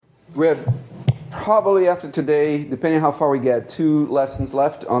We have probably after today, depending on how far we get, 2 lessons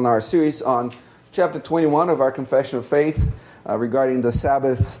left on our series on chapter 21 of our Confession of Faith regarding the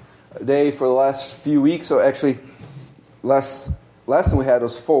Sabbath day for the last few weeks. So actually, last lesson we had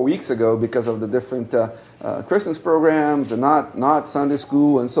was 4 weeks ago because of the different Christmas programs and not Sunday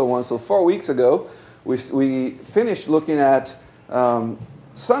school and so on. So 4 weeks ago, we finished looking at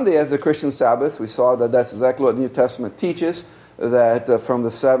Sunday as the Christian Sabbath. We saw that that's exactly what the New Testament teaches, that from the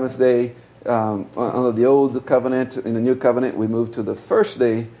seventh day under the Old Covenant, in the New Covenant, we move to the first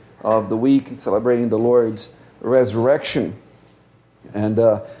day of the week, celebrating the Lord's resurrection. And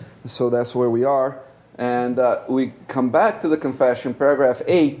so that's where we are. And we come back to the confession, paragraph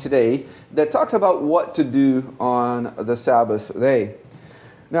 8 today, that talks about what to do on the Sabbath day.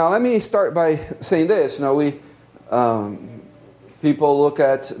 Now, let me start by saying this. You know, people look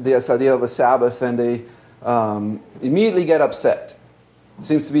at this idea of a Sabbath and they immediately get upset. It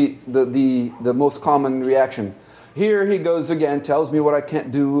seems to be the most common reaction. Here he goes again, tells me what I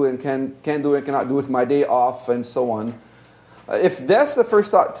can't do and can do and cannot do with my day off and so on. If that's the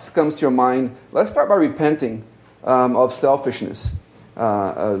first thought that comes to your mind, let's start by repenting of selfishness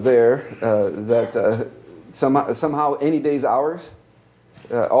that somehow any day is ours.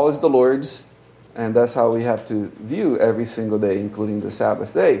 All is the Lord's, and that's how we have to view every single day, including the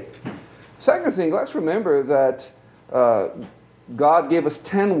Sabbath day. Second thing, let's remember that God gave us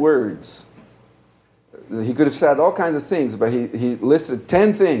 10 words. He could have said all kinds of things, but he listed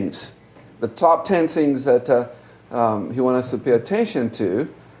 10 things, the top 10 things that He wants us to pay attention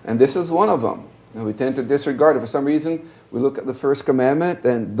to, and this is one of them. And we tend to disregard it. For some reason, we look at the first commandment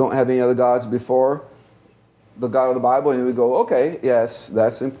and don't have any other gods before the God of the Bible, and we go, okay, yes,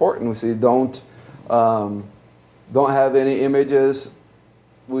 that's important. We say don't have any images.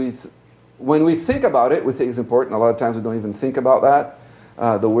 When we think about it, we think it's important. A lot of times we don't even think about that.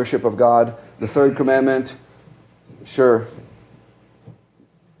 The worship of God. The third commandment, sure,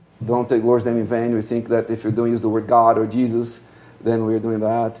 don't take the Lord's name in vain. We think that if you're going to use the word God or Jesus, then we're doing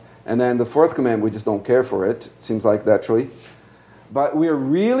that. And then the fourth commandment, we just don't care for it. Seems like naturally. But we're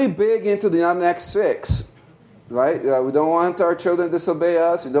really big into the next 6. Right? We don't want our children to disobey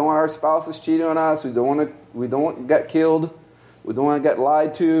us. We don't want our spouses cheating on us. We don't want to get killed. We don't want to get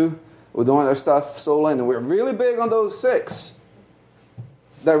lied to. We don't want our stuff stolen. And we're really big on those 6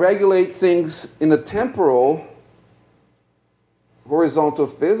 that regulate things in the temporal, horizontal,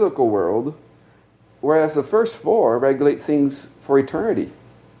 physical world, whereas the first 4 regulate things for eternity.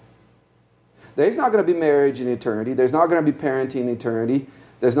 There's not going to be marriage in eternity. There's not going to be parenting in eternity.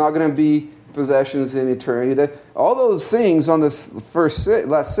 There's not going to be possessions in eternity. All those things on the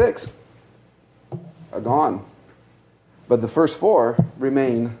last 6 are gone. But the first 4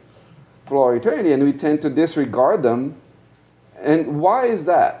 remain for all eternity, and we tend to disregard them. And why is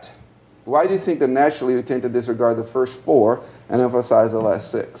that? Why do you think that naturally we tend to disregard the first 4 and emphasize the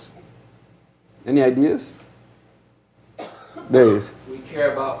last 6? Any ideas? There he is. We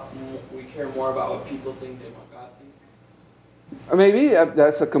care more about what people think than what God thinks. Maybe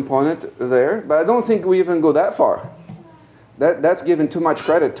that's a component there, but I don't think we even go that far. That's giving too much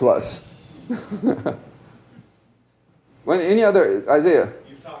credit to us. When any other, Isaiah?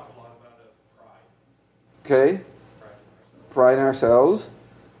 You've talked a lot about pride. Okay. Pride in ourselves.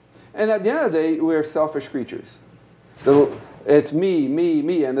 And at the end of the day, we're selfish creatures. It's me, me,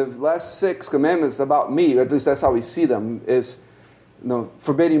 me. And the last 6 commandments about me, at least that's how we see them, is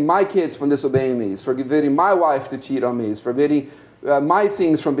forbidding my kids from disobeying me. It's forbidding my wife to cheat on me. It's forbidding my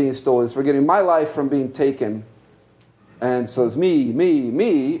things from being stolen. It's forbidding my life from being taken. And so it's me, me,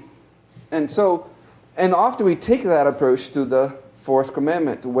 me. And often we take that approach to the 4th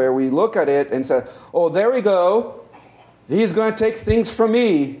commandment, where we look at it and say, oh, there we go. He's going to take things from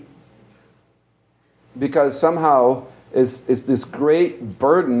me. Because somehow it's this great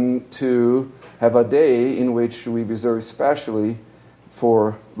burden to have a day in which we reserve specially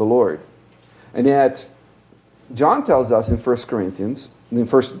for the Lord. And yet, John tells us in 1 Corinthians,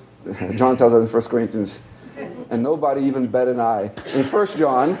 and nobody even better than I, in 1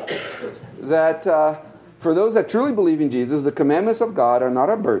 John, that for those that truly believe in Jesus, the commandments of God are not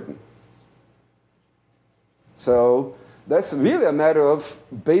a burden. So that's really a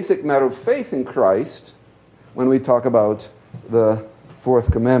basic matter of faith in Christ when we talk about the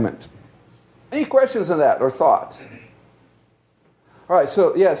 4th commandment. Any questions on that or thoughts? All right,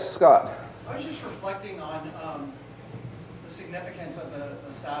 so yes, Scott. I was just reflecting on the significance of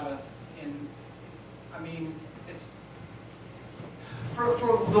the Sabbath. It's for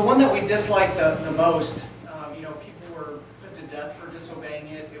the one that we dislike the most. People were put to death for disobeying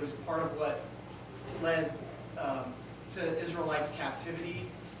it. It was part of what led to Israelites' captivity.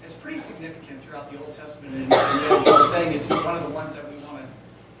 And it's pretty significant throughout the Old Testament. And as you were saying, it's one of the ones that we want to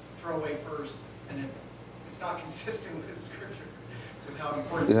throw away first. And it's not consistent with Scripture, with how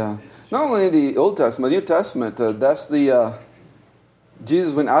important it is. Not only the Old Testament, New Testament, that's the...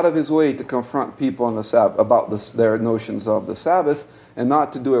 Jesus went out of his way to confront people on the Sabbath about their notions of the Sabbath, and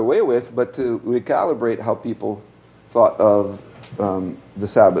not to do away with, but to recalibrate how people thought of the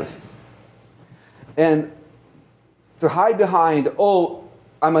Sabbath. And to hide behind, oh,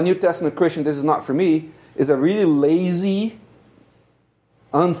 I'm a New Testament Christian, this is not for me, is a really lazy,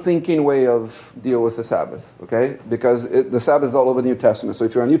 unthinking way of deal with the Sabbath, okay? Because the Sabbath is all over the New Testament. So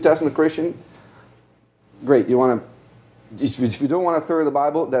if you're a New Testament Christian, great, you want to... If you don't want to throw the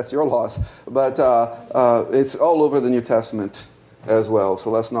Bible, that's your loss. But it's all over the New Testament as well.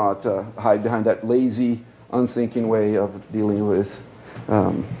 So let's not hide behind that lazy, unthinking way of dealing with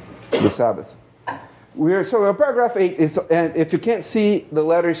the Sabbath. So paragraph 8 is, and if you can't see the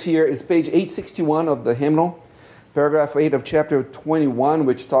letters here, it's page 861 of the hymnal. Paragraph 8 of chapter 21,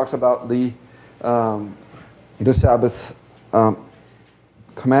 which talks about the Sabbath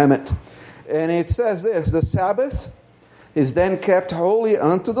commandment. And it says this: the Sabbath is then kept holy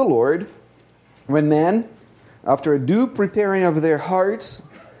unto the Lord, when men, after a due preparing of their hearts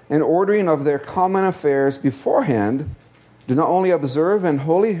and ordering of their common affairs beforehand, do not only observe and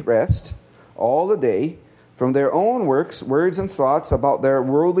wholly rest all the day from their own works, words, and thoughts about their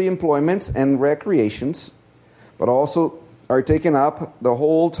worldly employments and recreations, but also are taken up the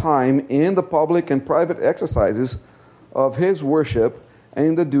whole time in the public and private exercises of his worship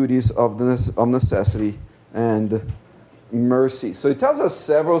and the duties of necessity and mercy. So he tells us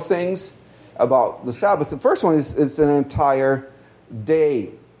several things about the Sabbath. The first one is it's an entire day.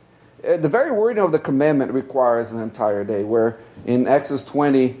 The very wording of the commandment requires an entire day, where in Exodus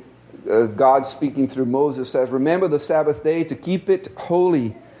 20, God speaking through Moses says, remember the Sabbath day to keep it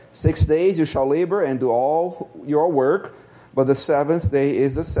holy. 6 days you shall labor and do all your work, but the seventh day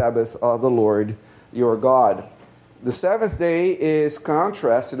is the Sabbath of the Lord your God. The seventh day is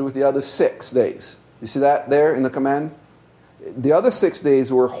contrasted with the other 6 days. You see that there in the command? The other 6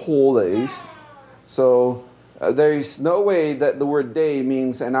 days were whole days. So there is no way that the word day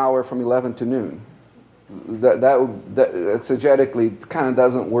means an hour from 11 to noon. That exegetically kind of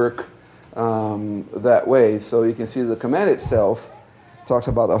doesn't work that way. So you can see the command itself talks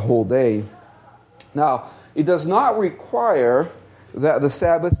about the whole day. Now, it does not require that the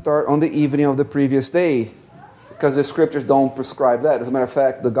Sabbath start on the evening of the previous day, because the Scriptures don't prescribe that. As a matter of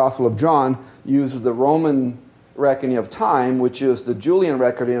fact, the Gospel of John uses the Roman reckoning of time, which is the Julian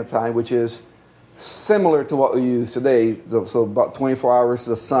reckoning of time, which is similar to what we use today. So about 24 hours,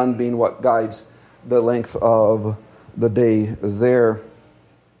 the sun being what guides the length of the day there.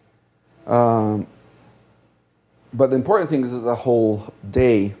 But the important thing is the whole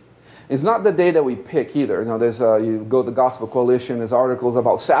day. It's not the day that we pick either. Now, there's you go to the Gospel Coalition, there's articles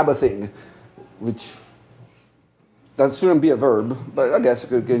about Sabbathing, which that shouldn't be a verb, but I guess it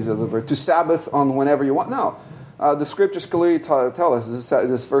could be a verb. To Sabbath on whenever you want. No. The Scriptures clearly tell us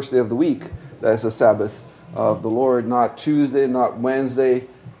this first day of the week that is the Sabbath of the Lord, not Tuesday, not Wednesday,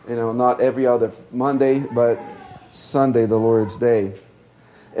 not every other Monday, but Sunday, the Lord's day.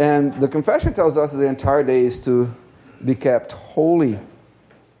 And the confession tells us that the entire day is to be kept holy.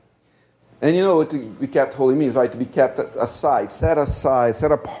 And you know what to be kept holy means, right? To be kept aside, set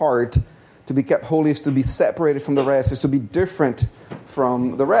apart. To be kept holy is to be separated from the rest, is to be different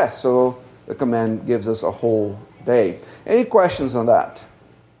from the rest. So the command gives us a whole day. Any questions on that?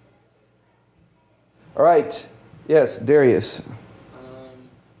 All right. Yes, Darius.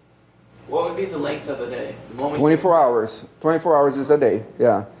 What would be the length of a day? 24 hours. 24 hours is a day,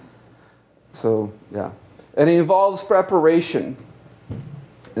 yeah. So, yeah. And it involves preparation.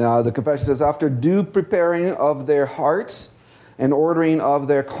 The confession says, after due preparing of their hearts and ordering of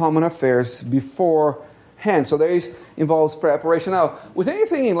their common affairs beforehand. So there involves preparation. Now, with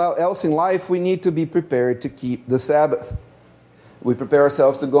anything else in life, we need to be prepared to keep the Sabbath. We prepare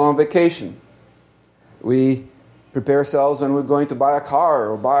ourselves to go on vacation. We prepare ourselves when we're going to buy a car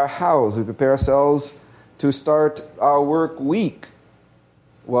or buy a house. We prepare ourselves to start our work week.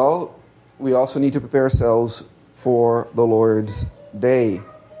 Well, we also need to prepare ourselves for the Lord's day.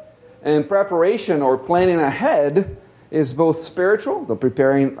 And preparation or planning ahead is both spiritual, the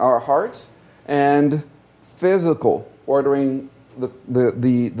preparing our hearts, and physical, ordering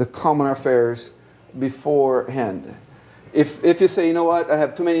the common affairs beforehand. If you say, you know what, I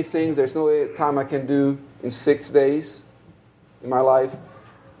have too many things, there's no time I can do in 6 days in my life,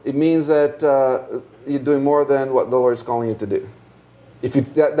 it means that you're doing more than what the Lord is calling you to do. If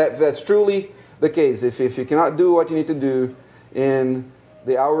that's truly the case, if you cannot do what you need to do in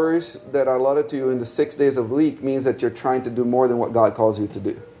the hours that are allotted to you in the 6 days of the week means that you're trying to do more than what God calls you to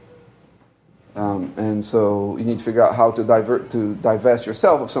do. And so you need to figure out how to divest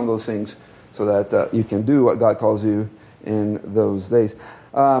yourself of some of those things so that you can do what God calls you in those days.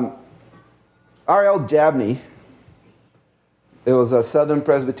 R.L. Jabney, it was a Southern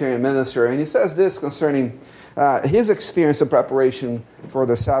Presbyterian minister, and he says this concerning his experience of preparation for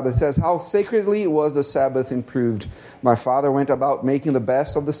the Sabbath. It says, "How sacredly was the Sabbath improved. My father went about making the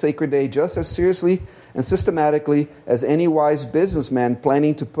best of the sacred day just as seriously and systematically as any wise businessman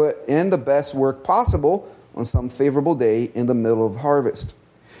planning to put in the best work possible on some favorable day in the middle of harvest.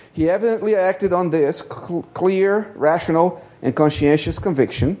 He evidently acted on this clear, rational, and conscientious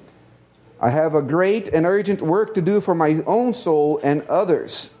conviction. I have a great and urgent work to do for my own soul and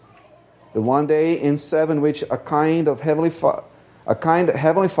others. The one day in 7 which a kind Heavenly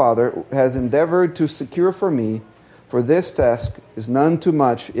Father has endeavored to secure for me, for this task is none too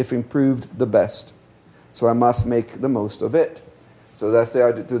much if improved the best. So I must make the most of it." So that's the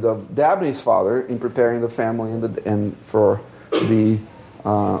idea to the Dabney's father in preparing the family and for the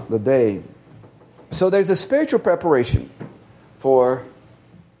day. So there's a spiritual preparation for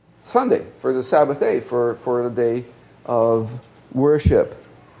Sunday, for the Sabbath day, for the day of worship.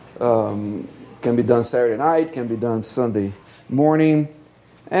 Can be done Saturday night, can be done Sunday morning.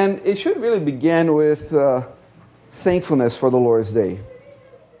 And it should really begin with thankfulness for the Lord's day.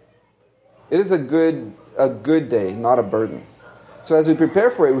 It is a good day, not a burden. So as we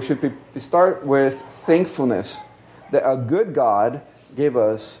prepare for it, we should start with thankfulness that a good God gave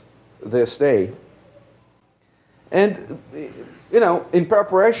us this day. And, in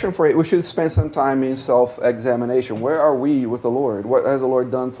preparation for it, we should spend some time in self-examination. Where are we with the Lord? What has the Lord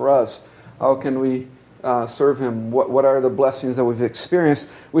done for us? How can we serve Him? What are the blessings that we've experienced?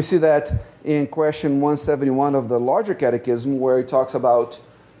 We see that in question 171 of the Larger Catechism, where it talks about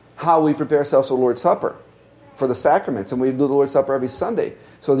how we prepare ourselves for the Lord's Supper, for the sacraments. And we do the Lord's Supper every Sunday.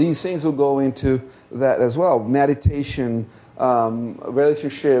 So these things will go into that as well. Meditation,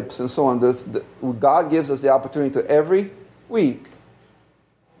 relationships, and so on. God gives us the opportunity to every week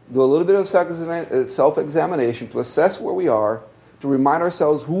do a little bit of self-examination to assess where we are, to remind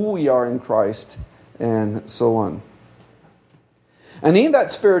ourselves who we are in Christ, and so on. And in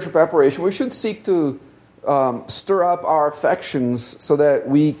that spiritual preparation, we should seek to stir up our affections so that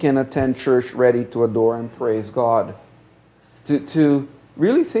we can attend church ready to adore and praise God. To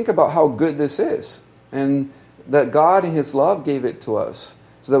really think about how good this is, and that God in His love gave it to us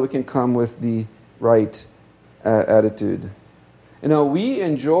so that we can come with the right attitude. We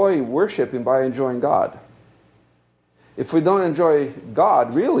enjoy worshiping by enjoying God. If we don't enjoy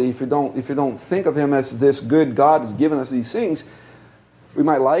God, really, if you don't think of Him as this good God who's given us these things, we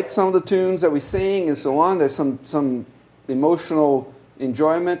might like some of the tunes that we sing and so on. There's some emotional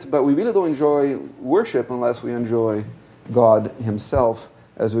enjoyment, but we really don't enjoy worship unless we enjoy God Himself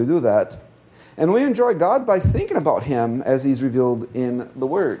as we do that. And we enjoy God by thinking about Him as He's revealed in the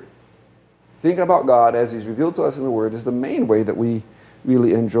Word. Thinking about God as He's revealed to us in the Word is the main way that we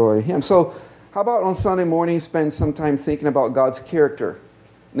really enjoy Him. So how about on Sunday morning spend some time thinking about God's character,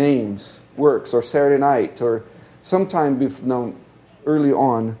 names, works, or Saturday night, or sometime early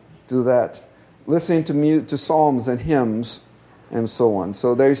on do that. Listening to psalms and hymns and so on.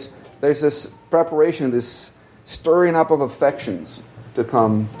 So there's this preparation, this stirring up of affections to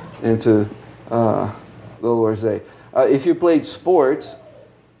come into the Lord's Day. If you played sports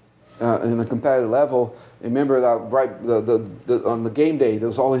in a competitive level, remember that on the game day,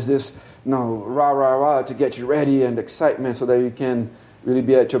 there's always this rah, rah, rah to get you ready and excitement so that you can really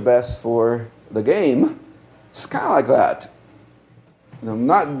be at your best for the game. It's kind of like that.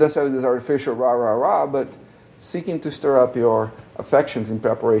 Not necessarily this artificial rah, rah, rah, but seeking to stir up your affections in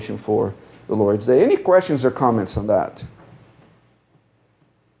preparation for the Lord's Day. Any questions or comments on that?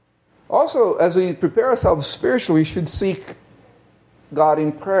 Also, as we prepare ourselves spiritually, we should seek God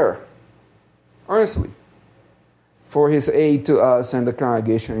in prayer, earnestly, for His aid to us and the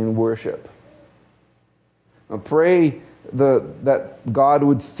congregation in worship. Now, pray that God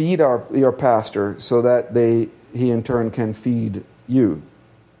would feed your pastor so that he in turn can feed you.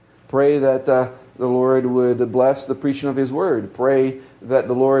 Pray that the Lord would bless the preaching of His Word. Pray that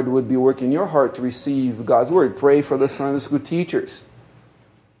the Lord would be working in your heart to receive God's Word. Pray for the Sunday school teachers.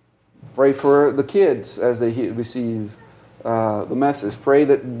 Pray for the kids as they receive the message. Pray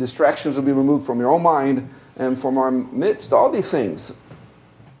that distractions will be removed from your own mind and from our midst. All these things.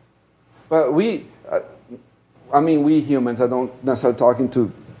 But we humans, I don't necessarily talking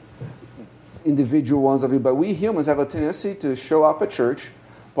to individual ones of you, but we humans have a tendency to show up at church,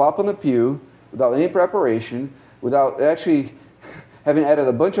 plop on the pew, without any preparation, without actually having added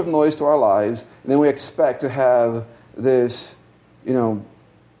a bunch of noise to our lives, and then we expect to have this,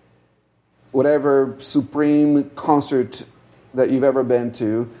 whatever supreme concert that you've ever been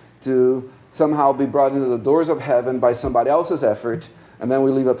to somehow be brought into the doors of heaven by somebody else's effort, and then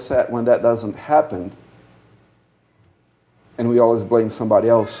we leave upset when that doesn't happen. And we always blame somebody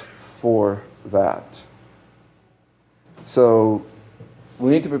else for that. So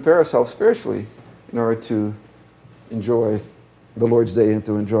we need to prepare ourselves spiritually in order to enjoy the Lord's Day and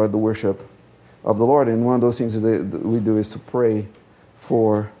to enjoy the worship of the Lord. And one of those things that we do is to pray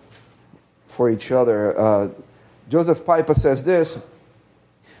for each other. Joseph Pipa says this: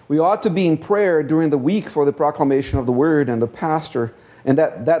 we ought to be in prayer during the week for the proclamation of the word and the pastor, and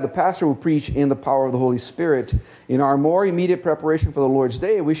that the pastor will preach in the power of the Holy Spirit. In our more immediate preparation for the Lord's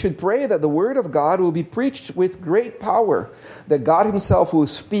Day, we should pray that the word of God will be preached with great power, that God himself will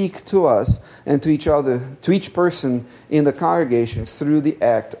speak to us and to each other, to each person in the congregation through the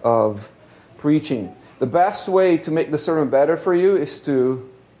act of preaching. The best way to make the sermon better for you is to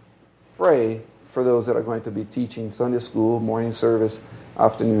pray for those that are going to be teaching Sunday school, morning service,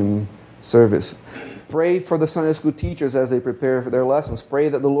 afternoon service. Pray for the Sunday school teachers as they prepare for their lessons. Pray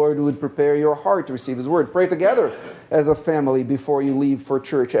that the Lord would prepare your heart to receive his word. Pray together as a family before you leave for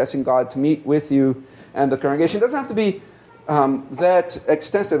church, asking God to meet with you and the congregation. It doesn't have to be that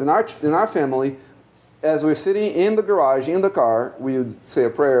extensive. In our family, as we're sitting in the garage, in the car, we would say a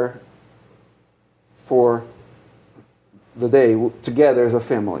prayer for the day together as a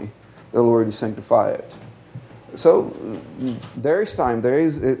family. The Lord will sanctify it. So there is time.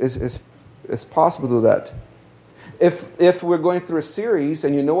 It's possible to do that. If we're going through a series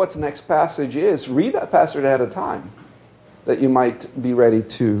and you know what the next passage is, read that passage ahead of time, that you might be ready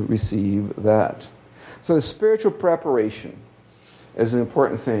to receive that. So the spiritual preparation is an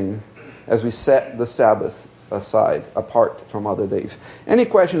important thing as we set the Sabbath aside, apart from other days. Any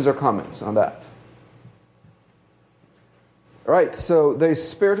questions or comments on that? All right, so there's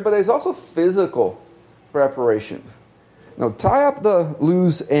spiritual, but there's also physical preparation. Now, tie up the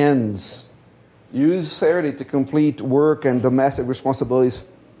loose ends. Use Saturday to complete work and domestic responsibilities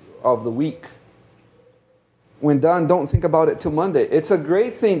of the week. When done, don't think about it till Monday. It's a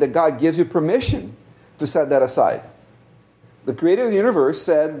great thing that God gives you permission to set that aside. The creator of the universe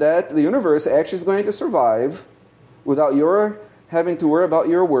said that the universe actually is going to survive without your having to worry about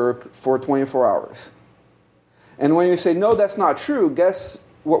your work for 24 hours. And when you say, no, that's not true, guess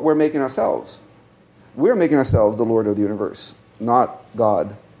what we're making ourselves? We're making ourselves the Lord of the universe, not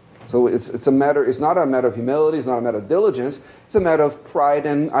God. So it's not a matter of humility, it's not a matter of diligence, it's a matter of pride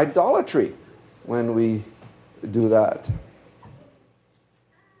and idolatry when we do that.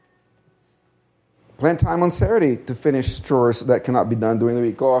 Plan time on Saturday to finish chores that cannot be done during the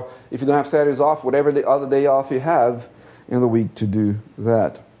week. Or if you don't have Saturdays off, whatever the other day off you have in the week to do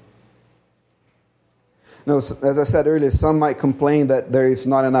that. Now, as I said earlier, some might complain that there is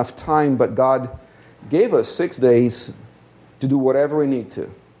not enough time, but God gave us 6 days to do whatever we need to.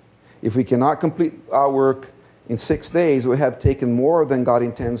 If we cannot complete our work in 6 days, we have taken more than God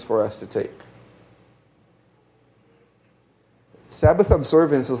intends for us to take. Sabbath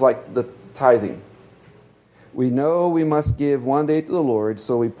observance is like the tithing. We know we must give 1 day to the Lord,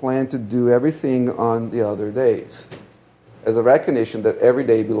 so we plan to do everything on the other days, as a recognition that every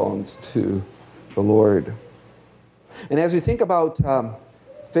day belongs to the Lord. And as we think about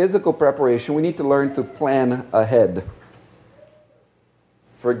physical preparation, we need to learn to plan ahead.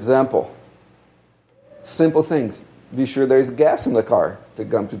 For example, simple things. Be sure there's gas in the car to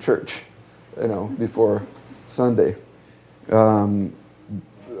come to church, before Sunday.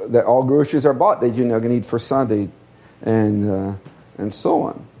 That all groceries are bought that you're going to need for Sunday, and so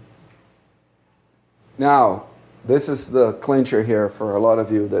on. Now, this is the clincher here for a lot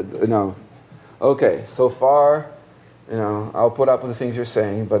of you that okay, so far, I'll put up with the things you're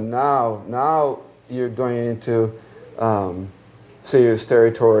saying, but now you're going into serious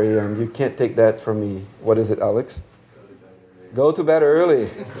territory, and you can't take that from me. What is it, Alex? Go to bed early.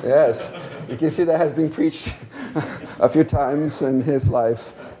 Yes. You can see that has been preached a few times in his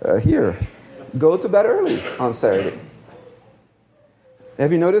life here. Go to bed early on Saturday.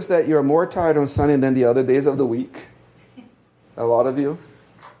 Have you noticed that you're more tired on Sunday than the other days of the week? A lot of you.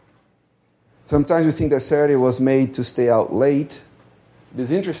 Sometimes we think that Saturday was made to stay out late. It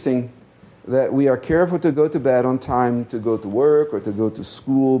is interesting that we are careful to go to bed on time to go to work or to go to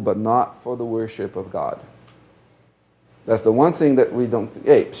school, but not for the worship of God. That's the one thing that we don't,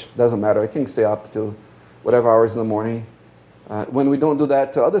 doesn't matter, I can stay up till whatever hours in the morning. When we don't do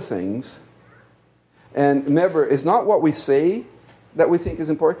that to other things. And remember, it's not what we say that we think is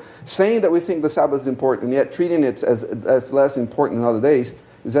important. Saying that we think the Sabbath is important, and yet treating it as less important than other days,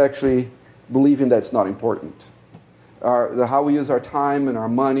 is actually believing that it's not important. How we use our time and our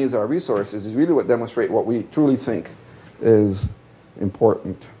monies, our resources, is really what demonstrates what we truly think is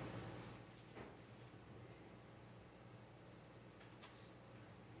important.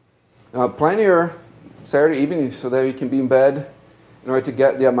 Plan your Saturday evening so that you can be in bed in order to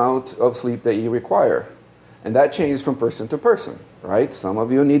get the amount of sleep that you require. And that changes from person to person, right? Some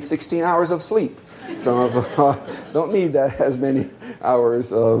of you need 16 hours of sleep. Some of you don't need that as many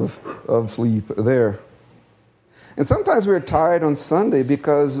hours of sleep there. And sometimes we're tired on Sunday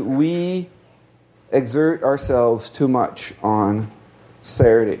because we exert ourselves too much on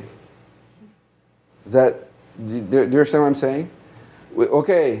Saturday. Do you understand what I'm saying?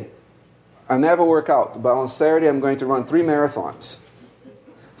 Okay, I never work out, but on Saturday I'm going to run 3 marathons.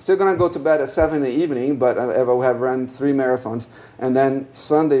 Still going to go to bed at 7 in the evening, but I will have run 3 marathons. And then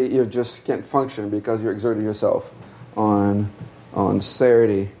Sunday you just can't function because you're exerting yourself on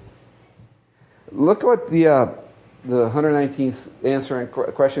Saturday. Look what the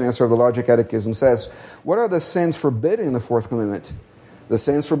 119th question answer of the Larger Catechism says. What are the sins forbidden in the Fourth Commandment? The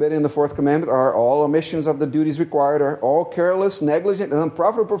sins forbidden in the Fourth Commandment are all omissions of the duties required, are all careless, negligent, and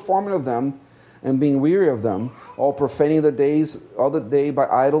unprofitable performance of them, and being weary of them, all profaning the days of the day by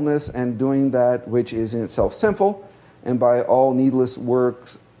idleness and doing that which is in itself sinful, and by all needless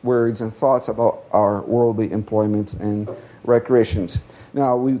words and thoughts about our worldly employments and recreations.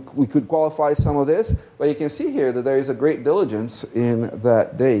 Now, we could qualify some of this, but you can see here that there is a great diligence in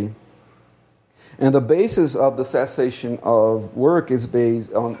that day. And the basis of the cessation of work is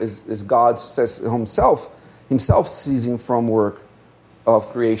based on is God's himself ceasing from work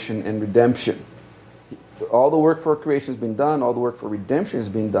of creation and redemption. All the work for creation has been done, all the work for redemption has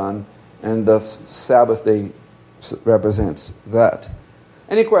been done, and the Sabbath day represents that.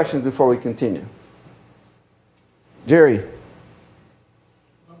 Any questions before we continue? Jerry?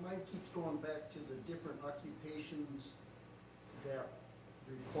 My mind keeps going back to the different occupations that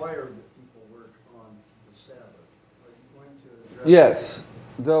require that people work on the Sabbath. Are you going to address Yes,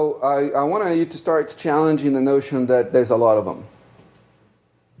 though I want you to start challenging the notion that there's a lot of them.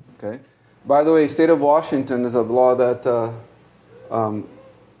 Okay. By the way, state of Washington is a law that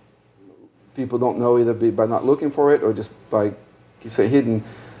people don't know either by not looking for it or just by, say, hidden,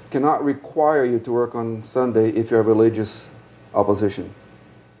 cannot require you to work on Sunday if you have religious opposition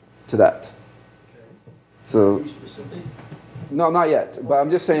to that. Okay. So, Be specific? no, not yet. But I'm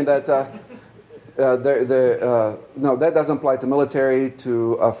just saying that no, that doesn't apply to military,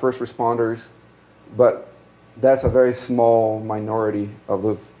 to first responders, but that's a very small minority of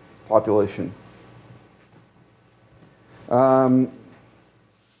the population. So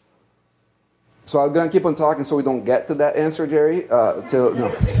I'm going to keep on talking so we don't get to that answer, Jerry.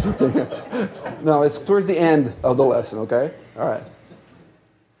 No, it's towards the end of the lesson, okay? All right.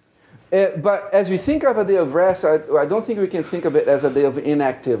 But as we think of a day of rest, I don't think we can think of it as a day of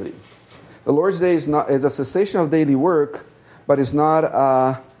inactivity. The Lord's Day is a cessation of daily work, but it's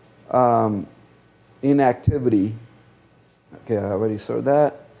not inactivity. Okay, I already saw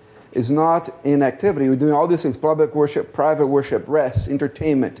that. It's not inactivity. We're doing all these things: public worship, private worship, rest,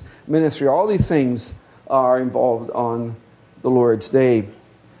 entertainment, ministry. All these things are involved on the Lord's Day.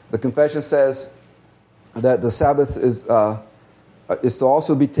 The confession says that the Sabbath is to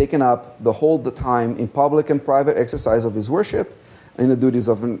also be taken up the whole the time in public and private exercise of His worship, in the duties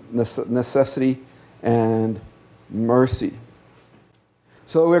of necessity and mercy.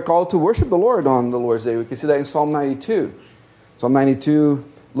 So we're called to worship the Lord on the Lord's Day. We can see that in Psalm 92. Psalm 92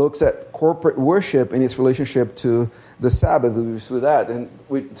 looks at corporate worship in its relationship to the Sabbath. We see that. And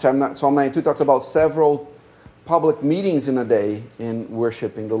Psalm 92 talks about several public meetings in a day in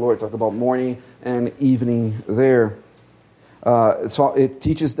worshiping the Lord. Talk about morning and evening there. So it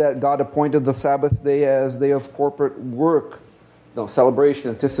teaches that God appointed the Sabbath day as a day of corporate work,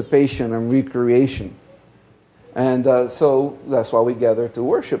 celebration, anticipation, and recreation. And so that's why we gather to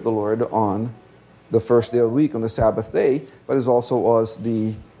worship the Lord on the first day of the week, on the Sabbath day, but it also was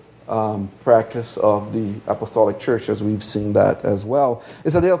the practice of the Apostolic Church, as we've seen that as well.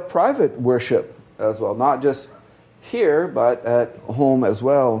 It's a day of private worship as well, not just here, but at home as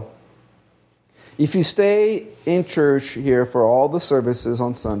well. If you stay in church here for all the services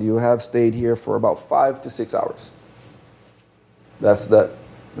on Sunday, you have stayed here for about 5 to 6 hours. That's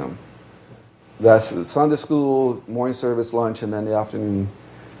Sunday school, morning service, lunch, and then the afternoon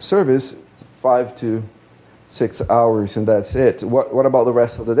service. 5 to 6 hours, and that's it. What about the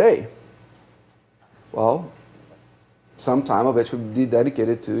rest of the day? Well, some time of it should be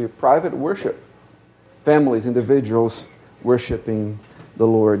dedicated to your private worship. Families, individuals worshiping the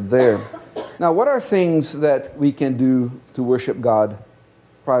Lord there. Now, what are things that we can do to worship God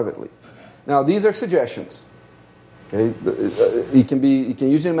privately? Now, these are suggestions. Okay, you can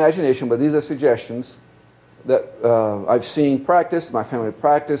use your imagination, but these are suggestions that I've seen practiced, my family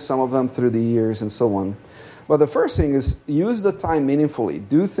practiced, some of them through the years and so on. But the first thing is use the time meaningfully.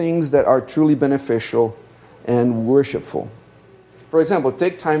 Do things that are truly beneficial and worshipful. For example,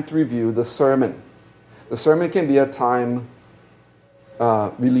 take time to review the sermon. The sermon can be a time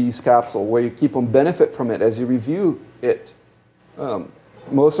release capsule where you keep on benefit from it as you review it.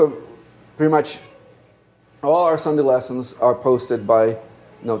 Pretty much all our Sunday lessons are posted by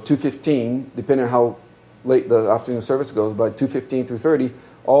 2:15, depending on how late the afternoon service goes, by 2:15 through 30.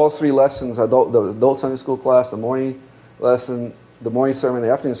 All three lessons, the adult Sunday school class, the morning lesson, the morning sermon, the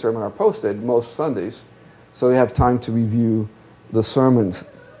afternoon sermon, are posted most Sundays. So you have time to review the sermons.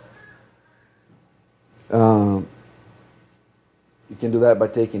 You can do that by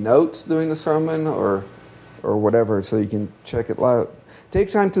taking notes during the sermon or whatever, so you can check it out.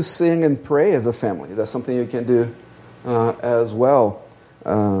 Take time to sing and pray as a family. That's something you can do as well.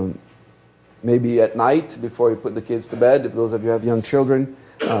 Maybe at night before you put the kids to bed, if those of you have young children,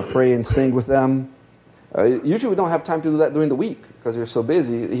 pray and sing with them. Usually we don't have time to do that during the week because you're so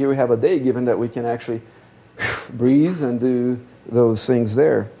busy. Here we have a day given that we can actually breathe and do those things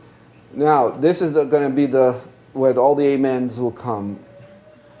there. Now, this is going to be where all the amens will come.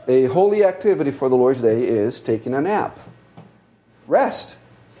 A holy activity for the Lord's Day is taking a nap. Rest.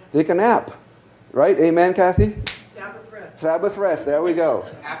 Take a nap. Right? Amen, Kathy? Sabbath rest. Sabbath rest. There we go.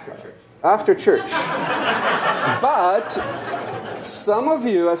 After church. But some of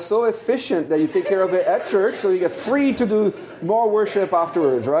you are so efficient that you take care of it at church, so you get free to do more worship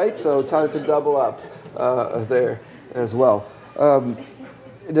afterwards, right? So time to double up there as well.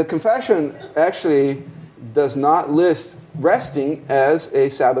 The confession actually does not list resting as a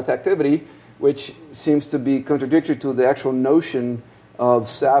Sabbath activity, which seems to be contradictory to the actual notion of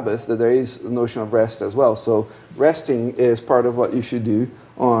Sabbath, that there is a notion of rest as well. So resting is part of what you should do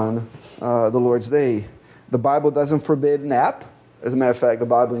on the Lord's Day. The Bible doesn't forbid nap. As a matter of fact, the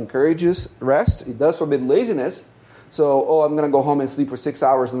Bible encourages rest. It does forbid laziness. So, I'm going to go home and sleep for 6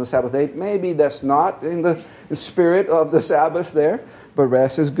 hours on the Sabbath day. Maybe that's not in the spirit of the Sabbath there, but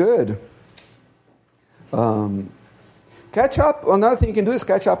rest is good. Catch up. Another thing you can do is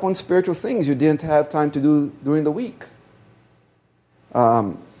catch up on spiritual things you didn't have time to do during the week.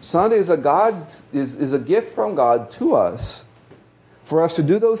 Sunday is a gift from God to us for us to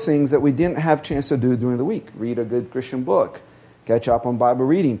do those things that we didn't have a chance to do during the week. Read a good Christian book. Catch up on Bible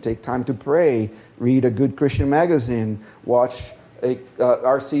reading. Take time to pray. Read a good Christian magazine. Watch a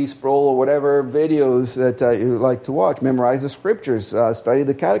R.C. Sproul or whatever videos that you like to watch. Memorize the scriptures. Study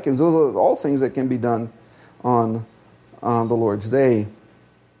the catechisms. Those are all things that can be done on the Lord's Day.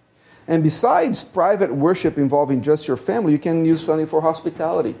 And besides private worship involving just your family, you can use Sunday for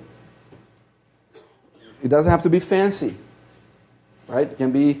hospitality. It doesn't have to be fancy. Right? It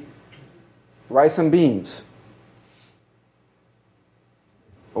can be rice and beans.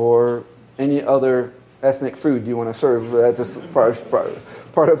 Or any other ethnic food you want to serve. That's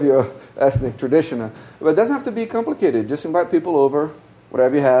part of your ethnic tradition. But it doesn't have to be complicated. Just invite people over,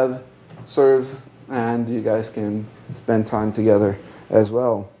 whatever you have, serve, and you guys can spend time together as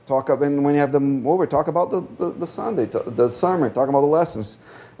well. And when you have them over, talk about the Sunday, the sermon, talk about the lessons.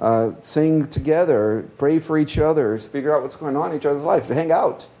 Sing together, pray for each other, figure out what's going on in each other's life, to hang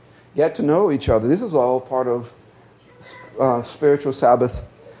out, get to know each other. This is all part of spiritual Sabbath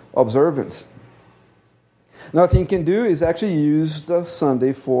observance. Another thing you can do is actually use the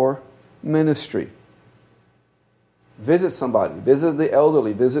Sunday for ministry. Visit somebody, visit the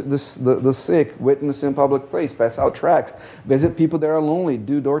elderly, visit the sick, witness in public place, pass out tracts, visit people that are lonely,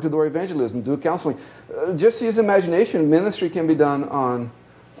 do door-to-door evangelism, do counseling. Just use imagination. Ministry can be done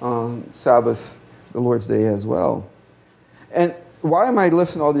on Sabbath, the Lord's Day as well. And why am I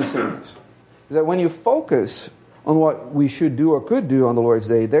listing all these things? Is that when you focus on what we should do or could do on the Lord's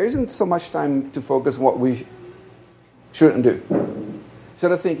Day, there isn't so much time to focus on what we shouldn't do.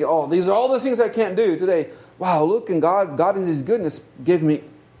 Instead of thinking, these are all the things I can't do today. Wow, look, and God in His goodness gave me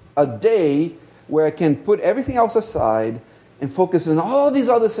a day where I can put everything else aside and focus on all these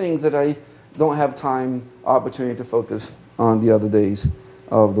other things that I don't have time, opportunity to focus on the other days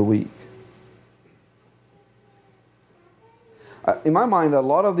of the week. In my mind, a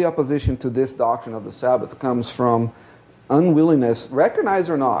lot of the opposition to this doctrine of the Sabbath comes from unwillingness, recognized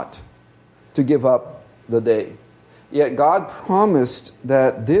or not, to give up the day. Yet God promised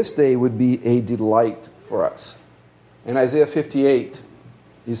that this day would be a delight for us. In Isaiah 58,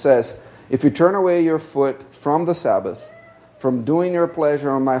 He says, "If you turn away your foot from the Sabbath from doing your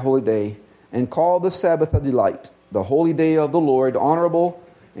pleasure on my holy day, and call the Sabbath a delight, the holy day of the Lord honorable,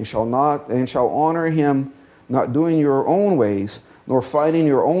 and shall honor him, not doing your own ways, nor finding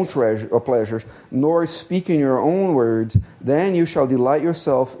your own pleasures, nor speaking your own words, then you shall delight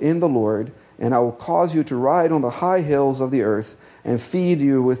yourself in the Lord, and I will cause you to ride on the high hills of the earth, and feed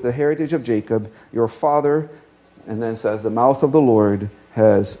you with the heritage of Jacob, your father. And then says, the mouth of the Lord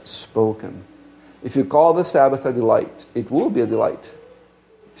has spoken. If you call the Sabbath a delight, it will be a delight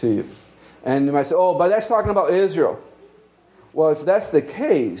to you. And you might say, oh, but that's talking about Israel. Well, if that's the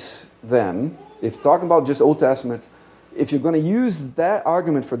case, then, if talking about just Old Testament, if you're going to use that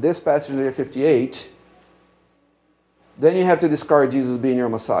argument for this passage, Isaiah 58, then you have to discard Jesus being your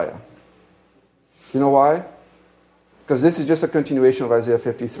Messiah. You know why? Because this is just a continuation of Isaiah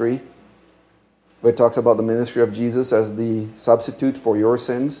 53, where it talks about the ministry of Jesus as the substitute for your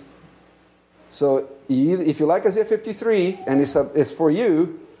sins. So if you like Isaiah 53 and it's for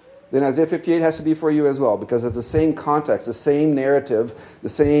you, then Isaiah 58 has to be for you as well, because it's the same context, the same narrative, the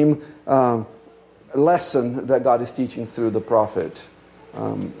same lesson that God is teaching through the prophet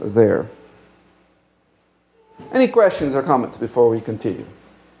there. Any questions or comments before we continue?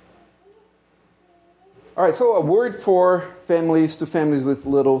 All right, so a word for families with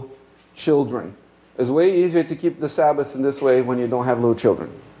little children. It's way easier to keep the Sabbath in this way when you don't have little children.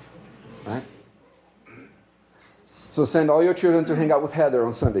 Right? So send all your children to hang out with Heather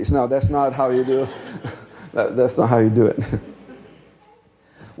on Sundays. No, that's not how you do it. That's not how you do it.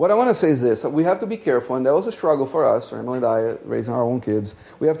 What I want to say is this. We have to be careful, and that was a struggle for us, Emily and I, raising our own kids.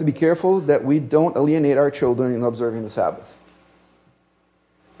 We have to be careful that we don't alienate our children in observing the Sabbath.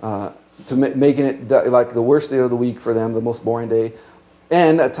 To making it like the worst day of the week for them, the most boring day,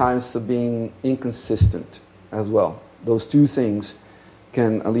 and at times to being inconsistent as well. Those two things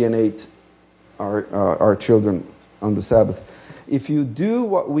can alienate our children on the Sabbath. If you do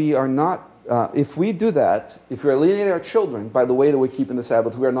what we are not, if we do that, if we alienate our children by the way that we're keeping the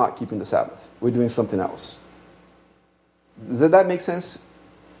Sabbath, we are not keeping the Sabbath. We're doing something else. Does that make sense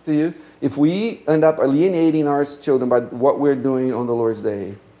to you? If we end up alienating our children by what we're doing on the Lord's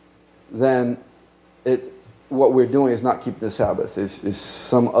Day, then what we're doing is not keeping the Sabbath, is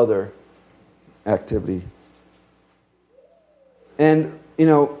some other activity. And,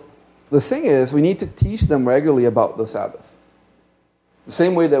 the thing is, we need to teach them regularly about the Sabbath. The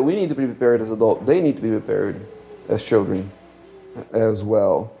same way that we need to be prepared as adults, they need to be prepared as children as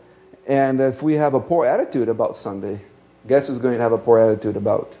well. And if we have a poor attitude about Sunday, guess who's going to have a poor attitude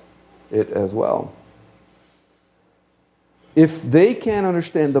about it as well? If they can't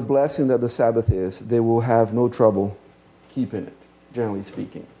understand the blessing that the Sabbath is, they will have no trouble keeping it, generally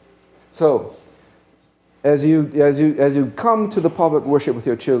speaking. So, as you come to the public worship with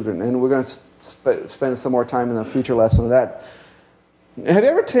your children, and we're going to spend some more time in a future lesson on that, have you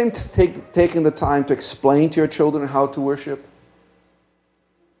ever taken the time to explain to your children how to worship?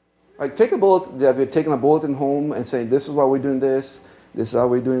 Like, have you taken a bulletin home and saying, this is why we're doing this is how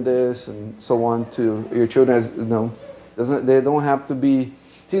we're doing this, and so on, to your children? As they don't have to be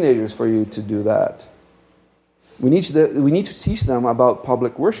teenagers for you to do that. We need to teach them about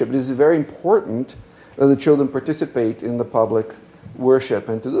public worship. It is very important that the children participate in the public worship.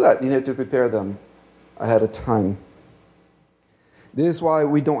 And to do that, you need to prepare them ahead of time. This is why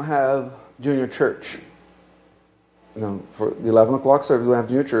we don't have junior church. For the 11 o'clock service, we have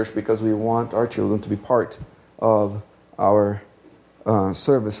junior church because we want our children to be part of our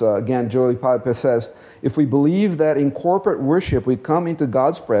service. Again, Joey Piper says, if we believe that in corporate worship we come into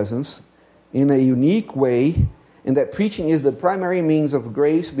God's presence in a unique way, and that preaching is the primary means of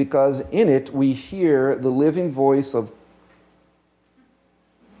grace because in it we hear the living voice of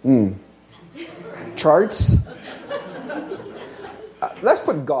charts. Let's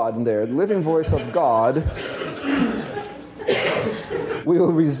put God in there, the living voice of God. We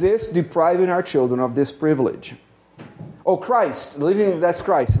will resist depriving our children of this privilege. Oh, Christ. That's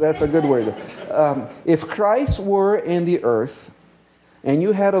Christ. That's a good word. If Christ were in the earth, and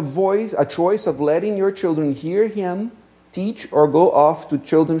you had a choice of letting your children hear him teach or go off to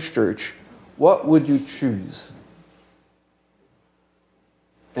children's church, what would you choose?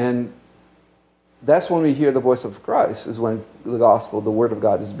 And that's when we hear the voice of Christ, is when the gospel, the word of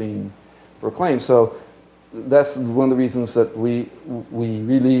God, is being proclaimed. So that's one of the reasons that we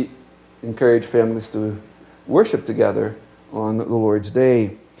really encourage families to worship together on the Lord's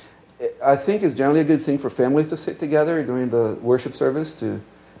Day. I think it's generally a good thing for families to sit together during the worship service to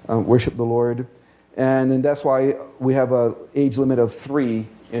worship the Lord. And then that's why we have an age limit of 3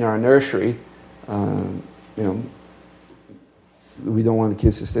 in our nursery. We don't want the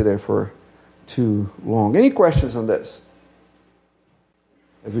kids to stay there for too long. Any questions on this?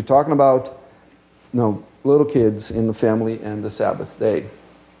 As we're talking about, little kids in the family and the Sabbath day.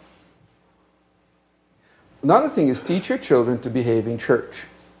 Another thing is teach your children to behave in church.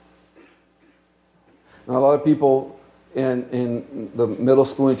 Now, a lot of people in the middle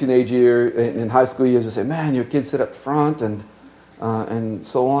school and teenage year, in high school years, they say, "Man, your kids sit up front," and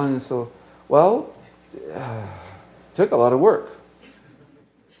so on and so. Well, took a lot of work.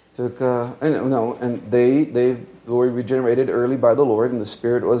 And they were regenerated early by the Lord, and the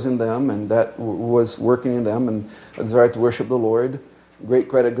Spirit was in them, and that was working in them, and a desire to worship the Lord. Great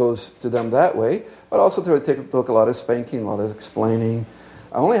credit goes to them that way. But also took a lot of spanking, a lot of explaining.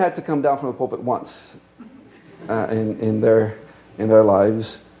 I only had to come down from the pulpit once in their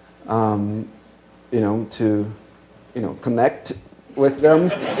lives, to connect with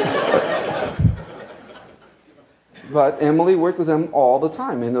them. But Emily worked with them all the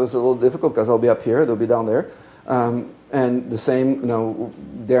time, and it was a little difficult because I'll be up here, they'll be down there. And the same,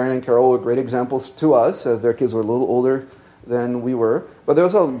 Darren and Carol were great examples to us as their kids were a little older than we were. But there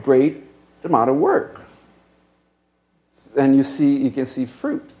was a great amount of work. And you can see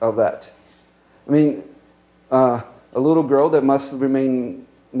fruit of that. I mean, a little girl that must remain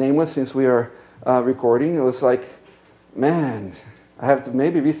nameless since we are recording, it was like, man, I have to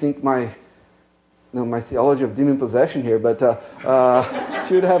maybe rethink my theology of demon possession here, but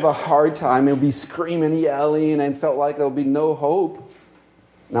she would have a hard time and be screaming, yelling, and felt like there would be no hope.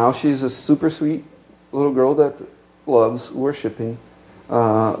 Now she's a super sweet little girl that loves worshiping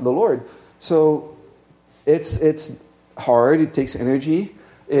the Lord. So it's hard. It takes energy.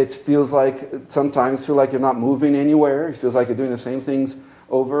 It feels like sometimes you're not moving anywhere. It feels like you're doing the same things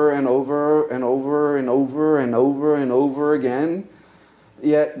over and over and over and over and over and over again.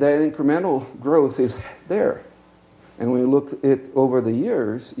 Yet the incremental growth is there. And when you look at it over the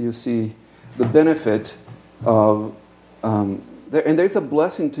years, you see the benefit of... and there's a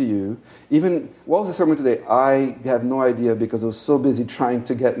blessing to you. Even, what was the sermon today? I have no idea because I was so busy trying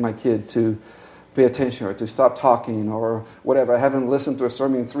to get my kid to pay attention or to stop talking or whatever. I haven't listened to a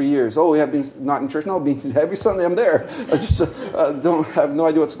sermon in 3 years. Oh, we have been not in church? No, every Sunday I'm there. I just have no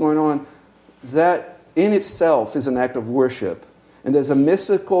idea what's going on. That in itself is an act of worship. And there's a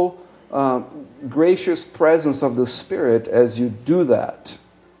mystical, gracious presence of the Spirit as you do that.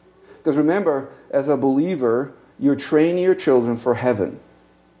 Because remember, as a believer, you're training your children for heaven.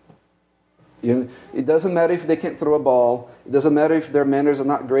 It doesn't matter if they can't throw a ball. It doesn't matter if their manners are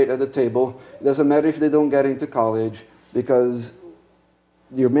not great at the table. It doesn't matter if they don't get into college. Because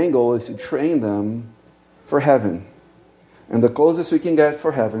your main goal is to train them for heaven. And the closest we can get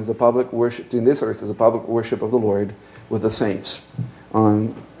for heaven is the public worship, in this earth, is the public worship of the Lord with the saints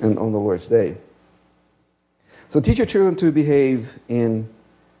on the Lord's Day. So teach your children to behave in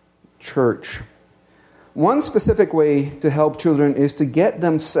church. One specific way to help children is to get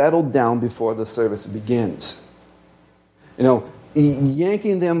them settled down before the service begins.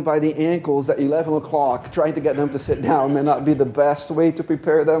 Yanking them by the ankles at 11 o'clock, trying to get them to sit down may not be the best way to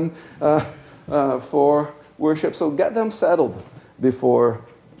prepare them for worship. So get them settled before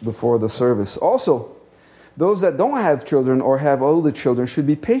the service. Also, those that don't have children or have older children should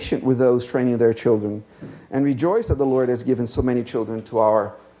be patient with those training their children and rejoice that the Lord has given so many children to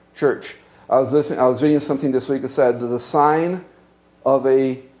our church. I was reading something this week that said that the sign of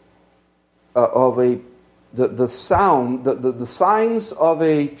the signs of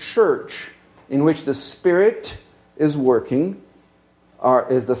a church in which the Spirit is working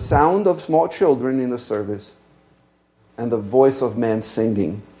is the sound of small children in the service and the voice of man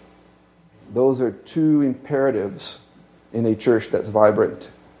singing. Those are two imperatives in a church that's vibrant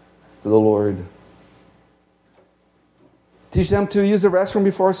to the Lord. Teach them to use the restroom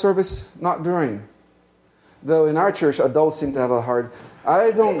before service, not during. Though in our church, adults seem to have a hard...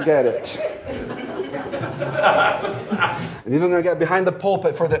 I don't get it. And even going to get behind the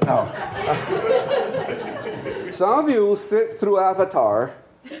pulpit for that. No. Some of you sit through Avatar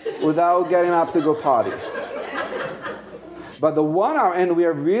without getting up to go potty. But the 1 hour, and we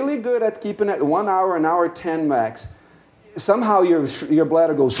are really good at keeping it 1 hour, an hour 10 max. Somehow your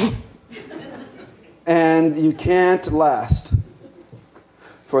bladder goes, and you can't last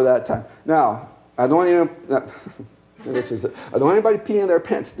for that time. Now, I don't want anybody peeing their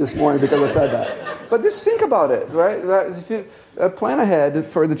pants this morning because I said that. But just think about it, right? If you plan ahead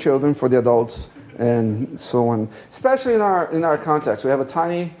for the children, for the adults, and so on. Especially in our context, we have a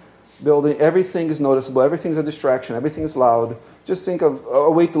tiny building. Everything is noticeable. Everything's a distraction. Everything is loud. Just think of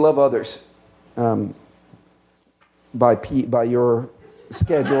a way to love others by your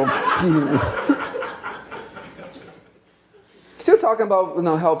schedule of peeing. Still talking about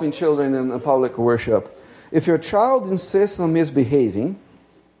helping children in public worship. If your child insists on misbehaving,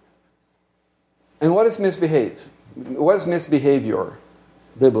 And what is misbehave? What is misbehavior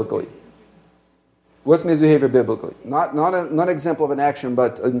biblically? What's misbehavior biblically? Not an example of an action,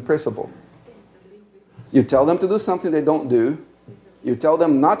 but in principle. You tell them to do something they don't do. You tell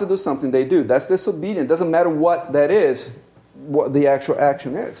them not to do something they do. That's disobedient. Doesn't matter what that is, what the actual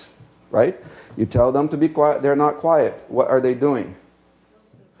action is, right? You tell them to be quiet. They're not quiet. What are they doing?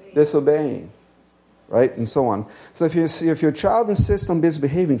 Disobeying, right? And so on. So if your child insists on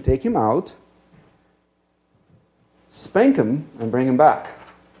misbehaving, take him out, spank him, and bring him back.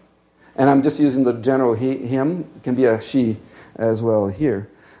 And I'm just using the general him. It can be a she as well here.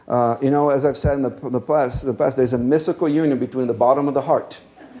 As I've said in the past, there's a mystical union between the bottom of the heart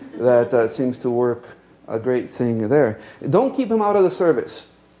that seems to work a great thing there. Don't keep him out of the service.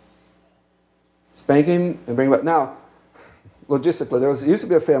 Spank him and bring him back. Now, logistically, there used to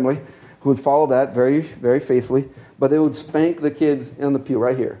be a family who would follow that very, very faithfully, but they would spank the kids in the pew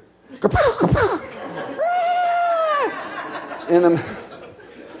right here.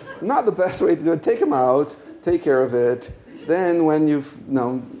 Not the best way to do it. Take them out, take care of it. Then when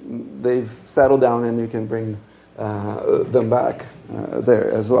they've settled down, and you can bring them back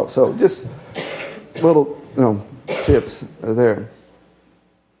there as well. So just little tips there.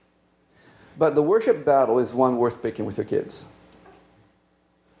 But the worship battle is one worth picking with your kids,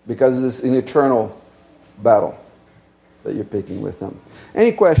 because it's an eternal battle that you're picking with them.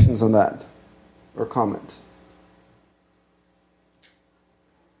 Any questions on that or comments?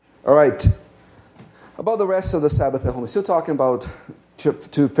 All right. About the rest of the Sabbath at home. Still talking about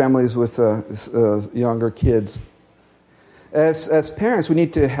two families with younger kids. As parents, we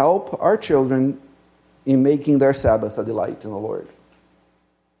need to help our children in making their Sabbath a delight in the Lord.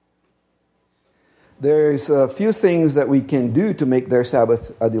 There's a few things that we can do to make their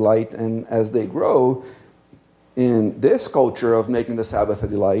Sabbath a delight, and as they grow in this culture of making the Sabbath a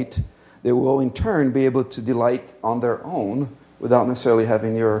delight, they will in turn be able to delight on their own without necessarily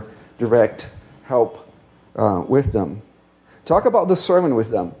having your direct help with them. Talk about the sermon with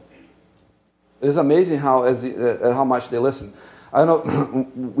them. It is amazing how much they listen. I know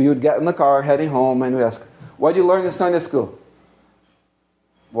we would get in the car heading home and we ask, "What did you learn in Sunday school?"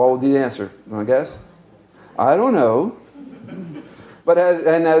 What would be the answer? I guess, "I don't know." But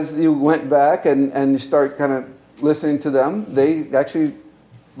as you went back and you start kind of listening to them, they actually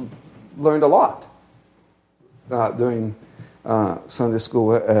learned a lot during Sunday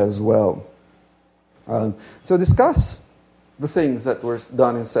school as well. So discuss the things that were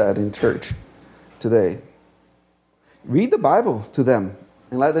done and said in church today. Read the Bible to them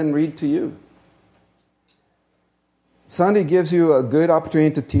and let them read to you. Sunday gives you a good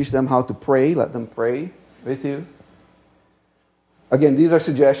opportunity to teach them how to pray. Let them pray with you. Again, these are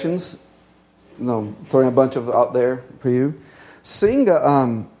suggestions. Throwing a bunch of out there for you. Sing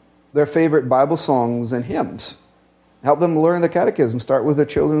their favorite Bible songs and hymns. Help them learn the catechism. Start with their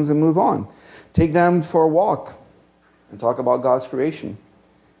children and move on. Take them for a walk and talk about God's creation.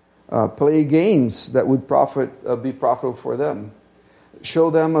 Play games that would be profitable for them. Show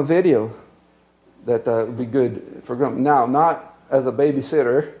them a video that would be good for them. Now, not as a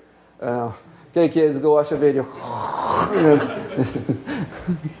babysitter. Okay, kids, go watch a video.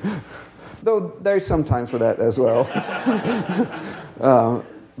 Though there's some time for that as well.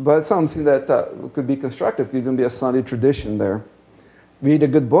 But something that could be constructive, could even be a Sunday tradition there. Read a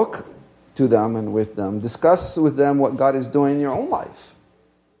good book to them and with them. Discuss with them what God is doing in your own life.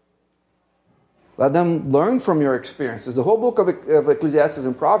 Let them learn from your experiences. The whole book of Ecclesiastes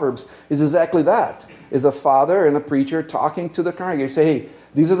and Proverbs is exactly that. Is a father and a preacher talking to the congregation. Say, "Hey,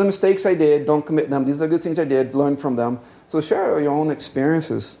 these are the mistakes I did. Don't commit them. These are the good things I did. Learn from them." So share your own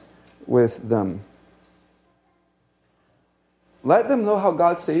experiences with them. Let them know how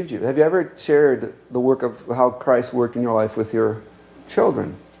God saved you. Have you ever shared the work of how Christ worked in your life with your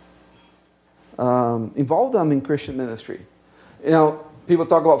children? Involve them in Christian ministry. People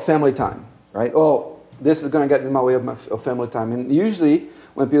talk about family time, right? Oh, this is going to get in my way of family time. And usually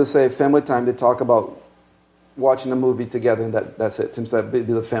when people say family time, they talk about watching a movie together, and that's it. Seems to be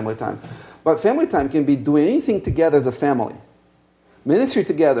the family time. But family time can be doing anything together as a family. Ministry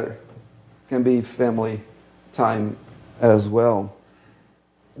together can be family time as well.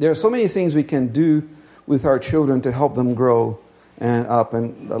 There are so many things we can do with our children to help them grow up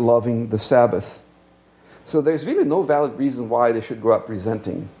and loving the Sabbath. So there's really no valid reason why they should grow up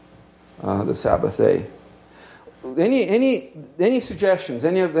resenting the Sabbath day. Any suggestions?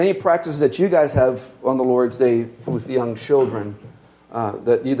 Any practices that you guys have on the Lord's Day with young children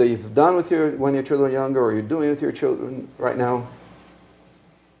that either you've done with when your children are younger, or you're doing with your children right now?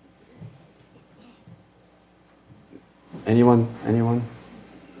 Anyone?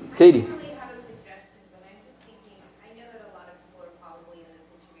 Katie? I really have a suggestion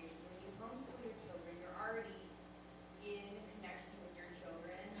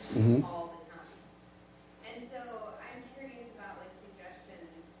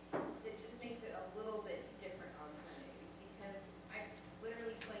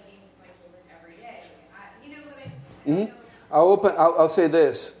I'll say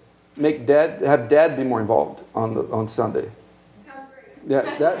this: have Dad be more involved on Sunday. Yeah,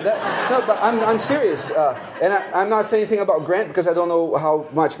 no, but I'm serious, and I'm not saying anything about Grant because I don't know how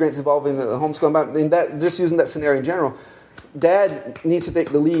much Grant's involved in the homeschooling. But in that, just using that scenario in general, Dad needs to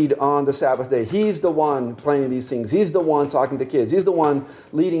take the lead on the Sabbath day. He's the one planning these things. He's the one talking to kids. He's the one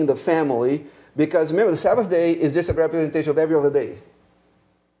leading the family. Because remember, the Sabbath day is just a representation of every other day.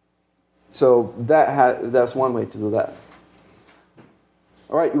 So that's one way to do that.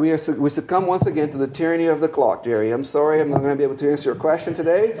 All right, we succumb once again to the tyranny of the clock, Jerry. I'm sorry, I'm not going to be able to answer your question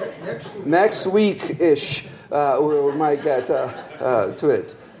today. Next week-ish, we might get to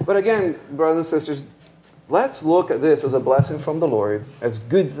it. But again, brothers and sisters, let's look at this as a blessing from the Lord, as a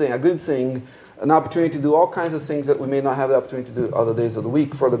good thing, an opportunity to do all kinds of things that we may not have the opportunity to do other days of the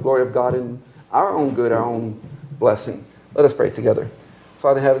week for the glory of God and our own good, our own blessing. Let us pray together.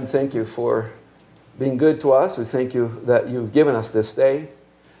 Father in heaven, thank you for being good to us. We thank you that you've given us this day.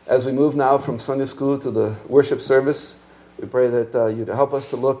 As we move now from Sunday school to the worship service, we pray that you'd help us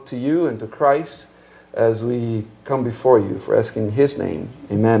to look to you and to Christ as we come before you for asking in his name.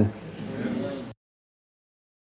 Amen.